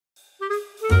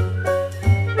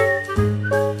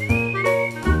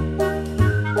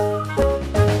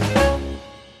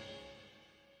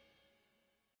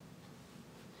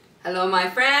Hello my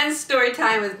friends, story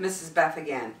time with Mrs. Beth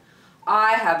again.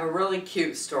 I have a really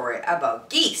cute story about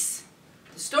geese.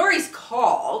 The story's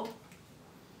called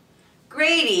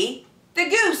Grady the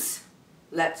Goose.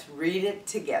 Let's read it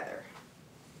together.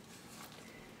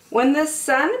 When the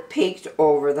sun peeked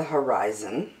over the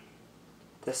horizon,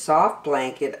 the soft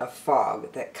blanket of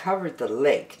fog that covered the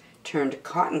lake turned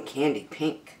cotton candy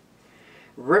pink.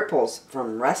 Ripples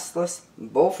from restless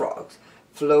bullfrogs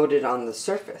floated on the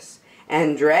surface,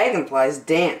 and dragonflies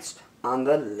danced on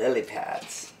the lily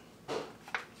pads.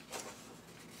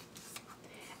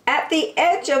 At the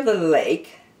edge of the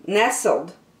lake,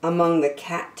 nestled among the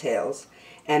cattails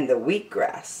and the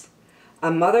wheatgrass,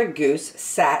 a mother goose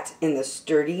sat in the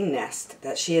sturdy nest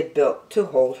that she had built to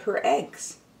hold her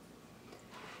eggs.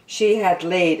 She had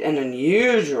laid an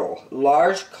unusual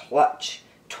large clutch,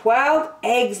 12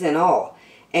 eggs in all,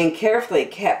 and carefully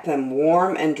kept them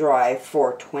warm and dry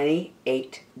for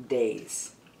 28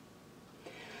 days.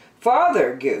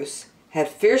 Father Goose had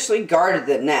fiercely guarded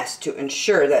the nest to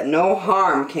ensure that no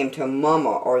harm came to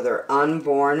Mama or their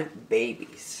unborn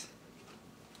babies.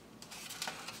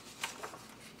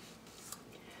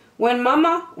 When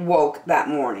Mama woke that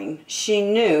morning, she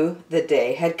knew the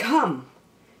day had come.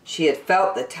 She had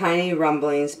felt the tiny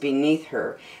rumblings beneath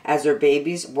her as her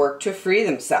babies worked to free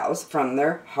themselves from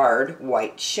their hard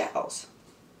white shells.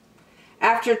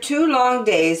 After 2 long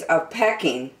days of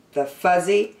pecking, the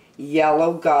fuzzy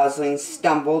yellow goslings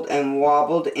stumbled and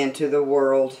wobbled into the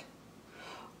world.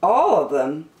 All of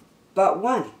them but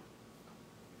one.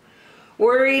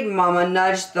 Worried Mama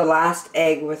nudged the last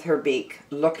egg with her beak,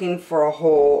 looking for a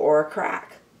hole or a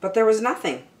crack, but there was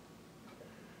nothing.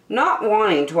 Not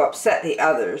wanting to upset the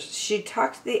others, she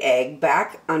tucked the egg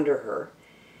back under her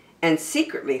and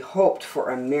secretly hoped for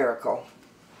a miracle.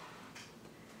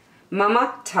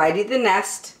 Mama tidied the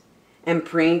nest and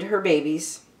preened her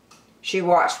babies. She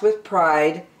watched with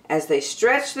pride as they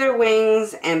stretched their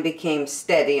wings and became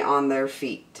steady on their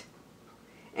feet.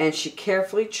 And she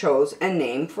carefully chose a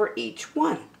name for each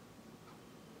one.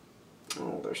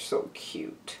 Oh, they're so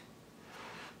cute.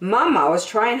 Mama was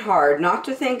trying hard not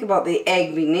to think about the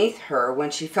egg beneath her when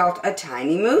she felt a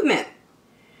tiny movement.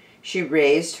 She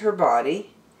raised her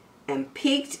body and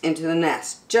peeked into the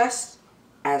nest just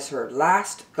as her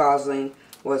last gosling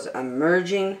was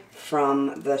emerging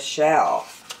from the shell.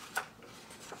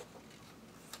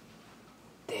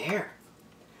 There.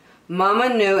 Mama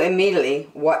knew immediately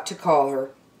what to call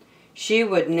her. She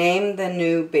would name the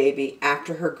new baby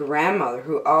after her grandmother,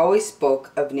 who always spoke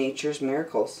of nature's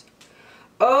miracles.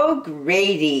 "Oh,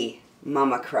 Grady,"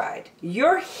 Mama cried,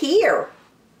 "you're here."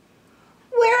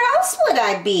 "Where else would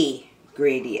I be?"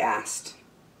 Grady asked.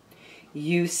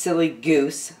 "You silly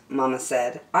goose," Mama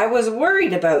said. "I was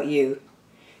worried about you."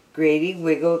 Grady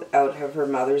wiggled out of her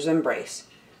mother's embrace.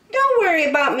 "Don't worry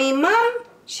about me, Mum,"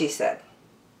 she said.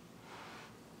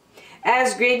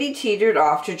 As Grady teetered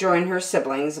off to join her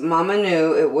siblings, Mama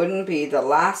knew it wouldn't be the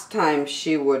last time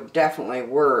she would definitely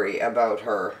worry about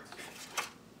her.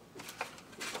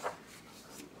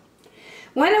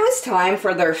 When it was time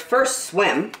for their first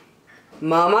swim,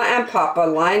 Mama and Papa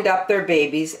lined up their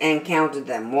babies and counted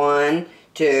them. 1,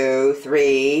 2,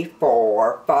 3,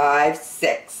 4, 5,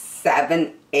 6,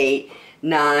 7, 8,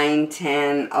 9,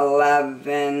 10,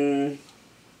 11.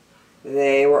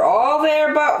 They were all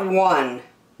there but one.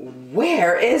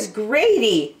 "Where is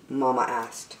Grady?" Mama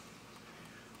asked.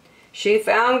 She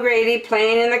found Grady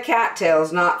playing in the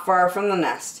cattails not far from the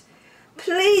nest.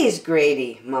 "Please,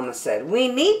 Grady," Mama said, "we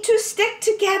need to stick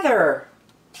together."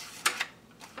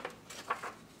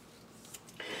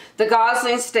 The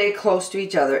goslings stayed close to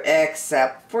each other,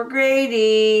 except for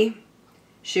Grady.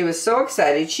 She was so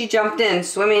excited she jumped in,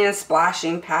 swimming and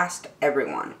splashing past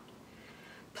everyone.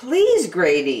 "Please,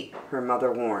 Grady," her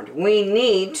mother warned, "we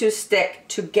need to stick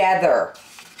together."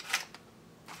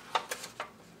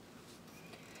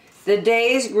 The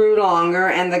days grew longer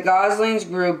and the goslings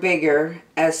grew bigger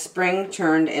as spring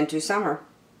turned into summer.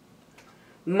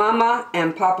 Mama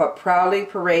and Papa proudly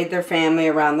paraded their family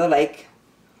around the lake.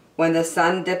 When the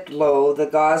sun dipped low, the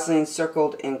goslings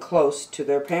circled in close to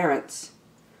their parents.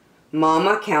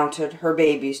 Mama counted her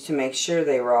babies to make sure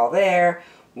they were all there.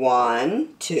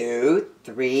 1, 2,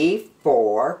 3,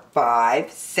 4,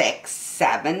 5, 6,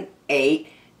 7, 8,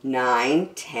 9,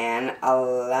 10,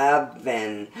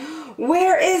 11.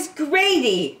 "Where is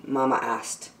Grady?" Mama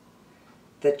asked.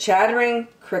 The chattering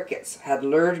crickets had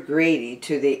lured Grady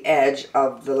to the edge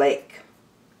of the lake.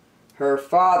 Her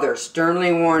father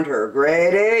sternly warned her,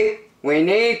 "Grady, we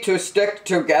need to stick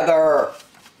together."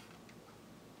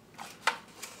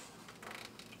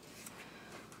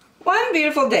 One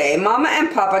beautiful day, Mama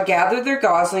and Papa gathered their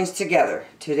goslings together.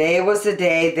 Today was the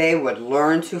day they would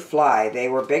learn to fly. They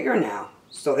were bigger now,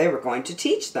 so they were going to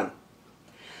teach them.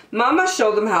 Mama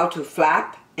showed them how to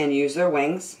flap and use their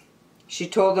wings. She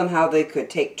told them how they could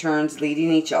take turns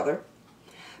leading each other.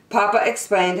 Papa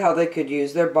explained how they could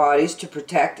use their bodies to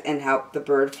protect and help the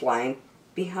bird flying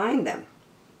behind them.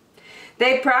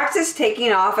 They practiced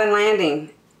taking off and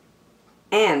landing,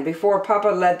 and before Papa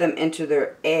led them into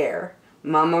their air,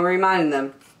 Mama reminded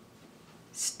them,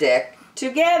 stick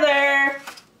together.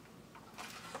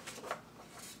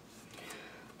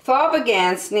 Fall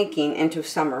began sneaking into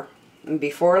summer, and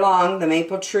before long the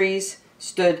maple trees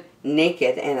stood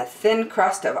naked and a thin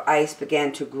crust of ice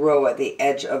began to grow at the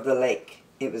edge of the lake.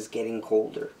 It was getting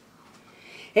colder.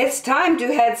 It's time to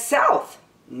head south,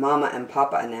 Mama and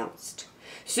Papa announced.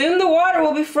 Soon the water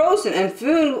will be frozen and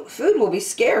food will be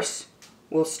scarce.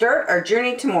 We'll start our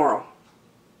journey tomorrow.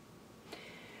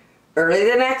 Early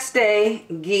the next day,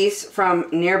 geese from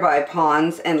nearby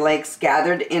ponds and lakes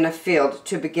gathered in a field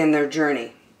to begin their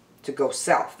journey to go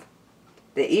south.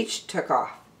 They each took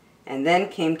off and then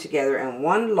came together in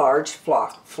one large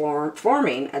flock,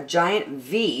 forming a giant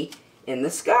V in the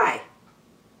sky.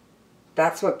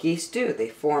 That's what geese do. They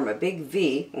form a big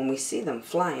V when we see them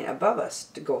flying above us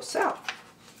to go south.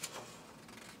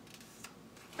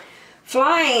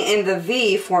 Flying in the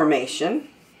V formation,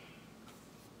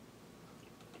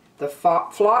 the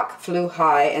flock flew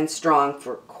high and strong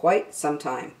for quite some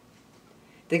time.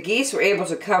 The geese were able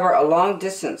to cover a long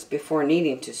distance before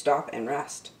needing to stop and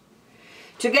rest.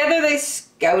 Together they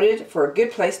scouted for a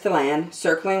good place to land,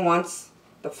 circling once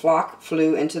the flock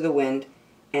flew into the wind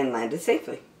and landed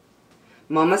safely.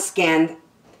 Mama scanned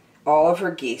all of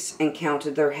her geese and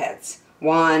counted their heads.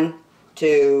 1,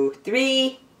 2,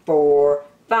 3, 4,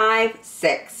 5,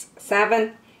 6,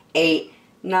 7, 8,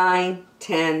 9,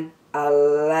 10,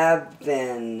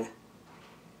 11.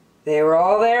 They were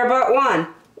all there but one.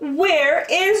 Where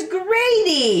is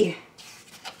Grady?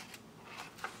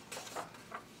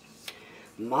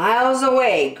 Miles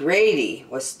away, Grady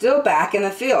was still back in the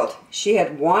field. She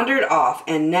had wandered off,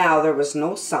 and now there was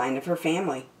no sign of her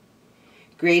family.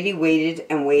 Grady waited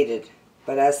and waited,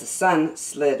 but as the sun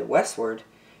slid westward,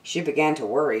 she began to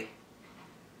worry.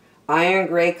 Iron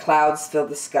gray clouds filled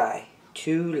the sky.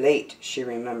 Too late, she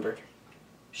remembered.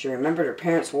 She remembered her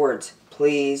parents' words,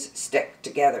 please stick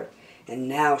together, and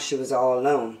now she was all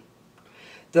alone.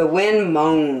 The wind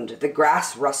moaned, the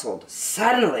grass rustled.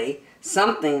 Suddenly,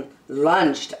 something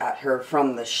lunged at her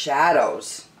from the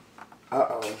shadows.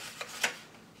 Uh-oh.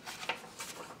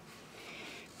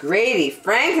 Grady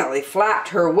frantically flapped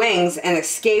her wings and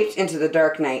escaped into the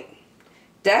dark night.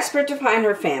 Desperate to find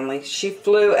her family, she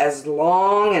flew as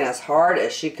long and as hard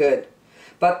as she could.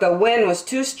 But the wind was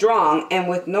too strong, and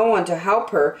with no one to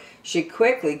help her, she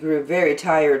quickly grew very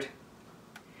tired.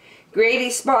 Grady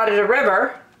spotted a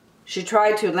river. She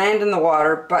tried to land in the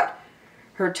water, but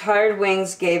her tired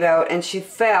wings gave out and she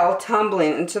fell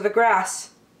tumbling into the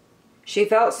grass. She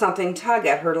felt something tug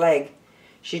at her leg.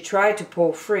 She tried to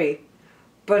pull free,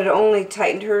 but it only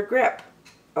tightened her grip.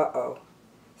 Uh-oh.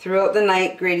 Throughout the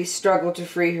night, Grady struggled to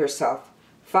free herself.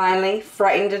 Finally,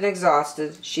 frightened and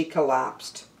exhausted, she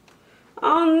collapsed.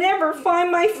 I'll never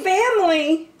find my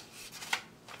family.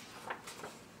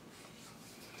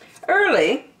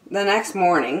 Early the next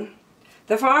morning,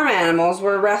 the farm animals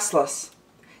were restless.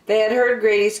 They had heard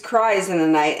Grady's cries in the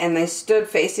night, and they stood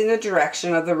facing the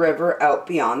direction of the river out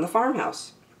beyond the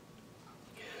farmhouse.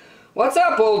 What's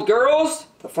up, old girls?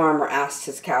 The farmer asked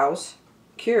his cows.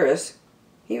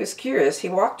 He was curious, he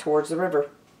walked towards the river.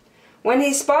 When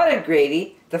he spotted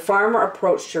Grady, the farmer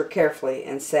approached her carefully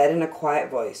and said in a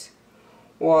quiet voice,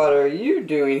 What are you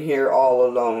doing here all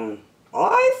alone?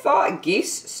 I thought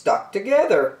geese stuck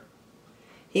together.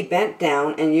 He bent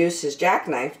down and used his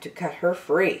jackknife to cut her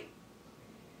free.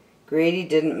 Grady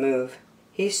didn't move.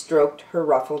 He stroked her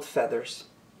ruffled feathers.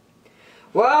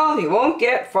 Well, you won't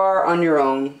get far on your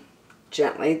own.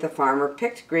 Gently, the farmer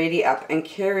picked Grady up and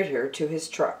carried her to his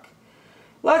truck.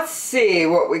 Let's see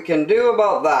what we can do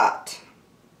about that.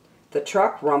 The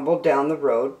truck rumbled down the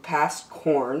road past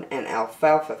corn and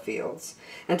alfalfa fields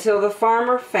until the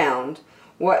farmer found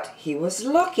what he was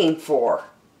looking for.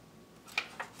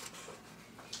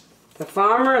 The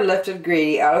farmer lifted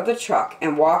Grady out of the truck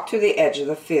and walked to the edge of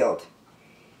the field.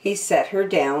 He set her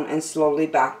down and slowly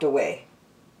backed away.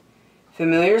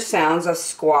 Familiar sounds of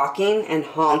squawking and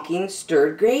honking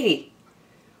stirred Grady.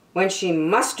 When she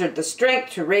mustered the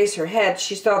strength to raise her head,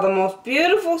 she saw the most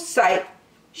beautiful sight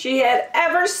she had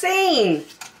ever seen.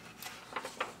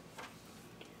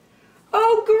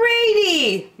 Oh,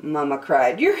 Grady, Mama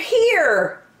cried, you're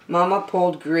here. Mama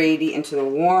pulled Grady into the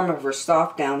warmth of her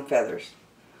soft down feathers.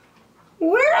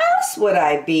 "Where else would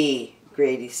I be?"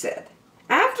 Grady said.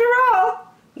 "After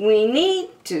all, we need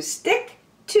to stick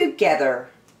together."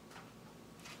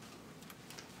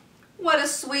 What a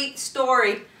sweet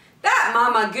story. That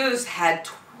Mama Goose had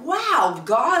 12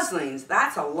 goslings.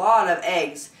 That's a lot of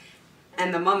eggs.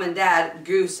 And the mom and dad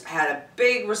goose had a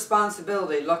big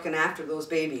responsibility looking after those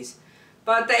babies.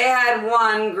 But they had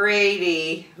one,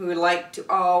 Grady, who liked to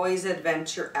always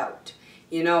adventure out.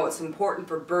 You know, it's important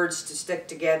for birds to stick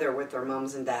together with their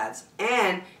moms and dads.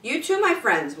 And you too, my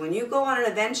friends, when you go on an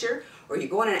adventure or you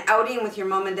go on an outing with your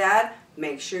mom and dad,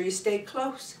 make sure you stay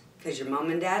close, because your mom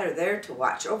and dad are there to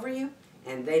watch over you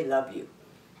and they love you.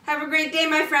 Have a great day,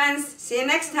 my friends. See you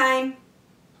next time.